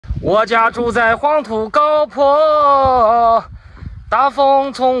我家住在黄土高坡，大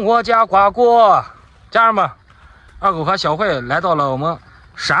风从我家刮过。家人们，二狗和小慧来到了我们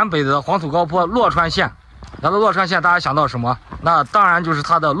陕北的黄土高坡洛川县。来到洛川县，大家想到什么？那当然就是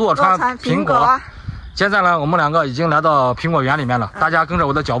它的洛川苹果。现在呢，我们两个已经来到苹果园里面了，大家跟着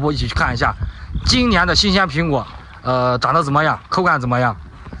我的脚步一起去看一下今年的新鲜苹果，长得怎么样，口感怎么样，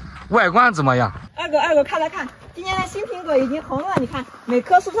外观怎么样？二狗，看来看，今年的新苹果已经红了，你看每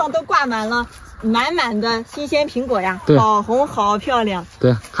棵树上都挂满了满满的新鲜苹果呀，对，好红好漂亮。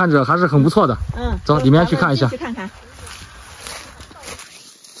对，看着还是很不错的。走里面去看一下。去看看。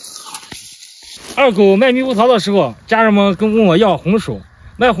二狗卖猕猴桃的时候，家人们跟问我要红薯。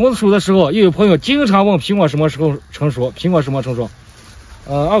卖红薯的时候，又有朋友经常问苹果什么时候成熟，苹果什么成熟。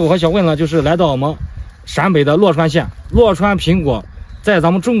二狗和小慧呢，就是来到我们陕北的洛川县。洛川苹果在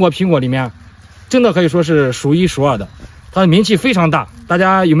咱们中国苹果里面，真的可以说是数一数二的，它的名气非常大。大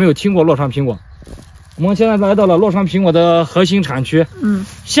家有没有听过洛川苹果？我们现在来到了洛川苹果的核心产区。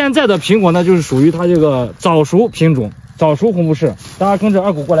现在的苹果呢，就是属于它这个早熟品种，早熟红富士。大家跟着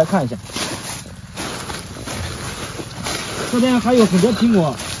二狗过来看一下。这边还有很多苹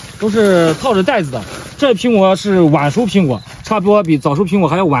果都是套着袋子的，这苹果是晚熟苹果，差不多比早熟苹果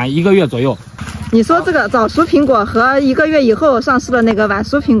还要晚1个月左右。你说这个早熟苹果和1个月以后上市的那个晚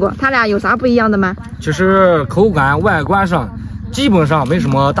熟苹果，它俩有啥不一样的吗？其实口感、外观上基本上没什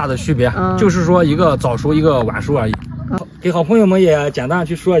么大的区别，就是说一个早熟，一个晚熟而已。给好朋友们也简单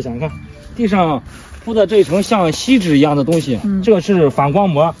去说一下，你看地上铺的这一层像锡纸一样的东西，这个是反光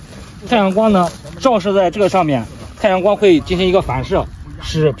膜，太阳光呢照射在这个上面。太阳光会进行一个反射，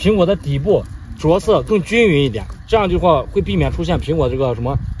使苹果的底部着色更均匀一点，这样的话会避免出现苹果这个什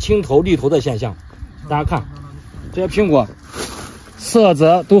么青头绿头的现象。大家看这些苹果色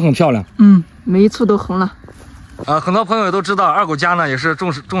泽都很漂亮，每一处都红了。很多朋友都知道二狗家呢也是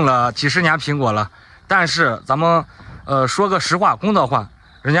种了几十年苹果了，但是咱们说个实话公道话，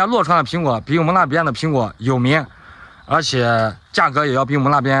人家洛川的苹果比我们那边的苹果有名，而且价格也要比我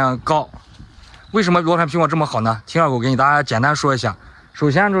们那边高。为什么洛川苹果这么好呢？听二狗给大家简单说一下。首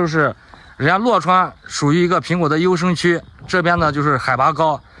先就是人家洛川属于一个苹果的优生区，这边呢就是海拔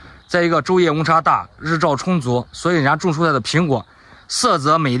高，再一个昼夜温差大，日照充足，所以人家种出来的苹果色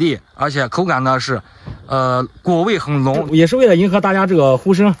泽美丽，而且口感呢是果味很浓。也是为了迎合大家这个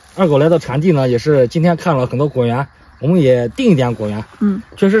呼声，二狗来到产地呢，也是今天看了很多果园，我们也订一点果园。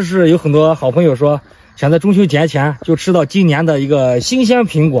确实是有很多好朋友说想在中秋节前就吃到今年的一个新鲜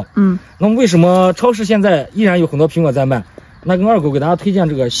苹果。那么为什么超市现在依然有很多苹果在卖？那跟二狗给大家推荐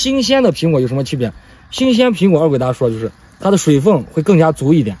这个新鲜的苹果有什么区别？新鲜苹果二狗给大家说，就是它的水分会更加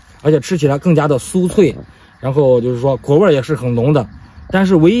足一点，而且吃起来更加的酥脆，然后就是说果味也是很浓的。但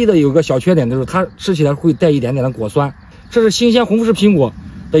是唯一的有个小缺点就是它吃起来会带一点点的果酸，这是新鲜红富士苹果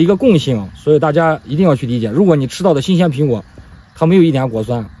的一个共性，所以大家一定要去理解。如果你吃到的新鲜苹果它没有一点果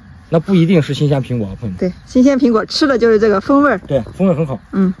酸，那不一定是新鲜苹果，朋友们。对，新鲜苹果吃的就是这个风味儿。对，风味很好。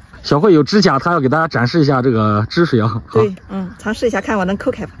小慧有指甲，她要给大家展示一下这个汁水啊。对，尝试一下，看我能抠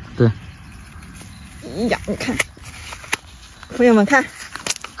开吧。对。呀，你看，朋友们看，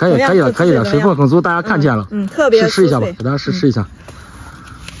可以了，水分很足，大家看见了。特别试一下吧，给大家试一下。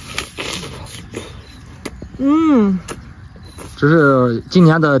这是今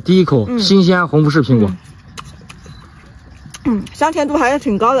年的第一口新鲜红富士苹果。香甜度还是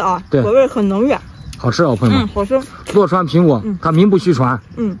挺高的啊，果味很浓郁，好吃啊，朋友们。好吃。洛川苹果，它名不虚传。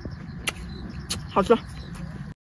好吃。